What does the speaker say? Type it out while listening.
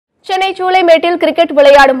Chennai சூளைமேட்டில் cricket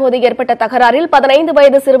விளையாடும் போது ஏற்பட்ட தகராறில் 15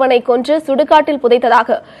 வயது சிறுவனை கொன்று சுடுகாட்டில்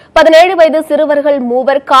புதைத்ததாக 17 வயது சிறுவர்கள்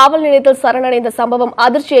மூவர் காவல் நிலையத்தில் சரணடைந்த சம்பவம்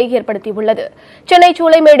அதிர்ச்சியை ஏற்படுத்தியுள்ளது. சென்னை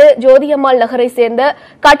சூளைமேடு ஜோதியம்மாள் நகரை சேர்ந்த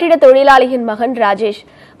கட்டிட தொழிலாளியின் மகன் ராஜேஷ்.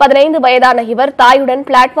 15 வயதான இவர் தாயுடன்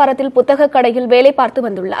பிளாட்பாரத்தில் புத்தகக் கடையில் வேலை பார்த்து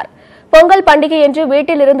வந்துள்ளார். பொங்கல் பண்டிகையன்று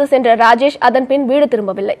வீட்டிலிருந்து சென்ற ராஜேஷ் அதன்பின் வீடு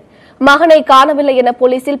திரும்பவில்லை. மகனை காணவில்லை என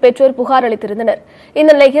போலீசில் பெற்றோர் புகார் அளித்திருந்தனர்.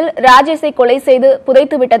 இந்த நிலையில் ராஜேஷை கொலை செய்து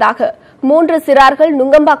புதைத்துவிட்டதாக 3 சிறார்கள்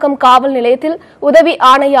நுங்கம்பாக்கம் காவல் நிலையத்தில் உதவி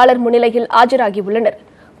ஆணையாளர் முன்னிலையில் ஆஜராகியுள்ளனர்.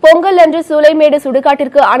 பொங்கல் அன்று சூளைமேடு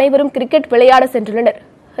சுடுகாட்டிற்கு அனைவரும் கிரிக்கெட் விளையாட சென்றுள்ளனர்.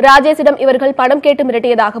 ராஜேஷிடம் இவர்கள் பணம் கேட்டு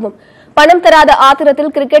மிரட்டியதாகவும், பணம் தராத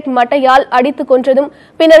ஆத்திரத்தில் கிரிக்கெட் மட்டையால் அடித்துக் கொன்றதும்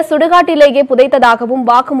பின்னர் சுடுகாட்டிலேயே புதைத்ததாகவும்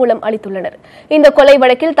வாக்குமூலம் அளித்துள்ளனர். இந்த கொலை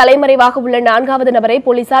வழக்கில் தலைமறைவாக உள்ள 4வது நபரை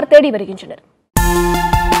போலீசார் தேடி வருகின்றனர்.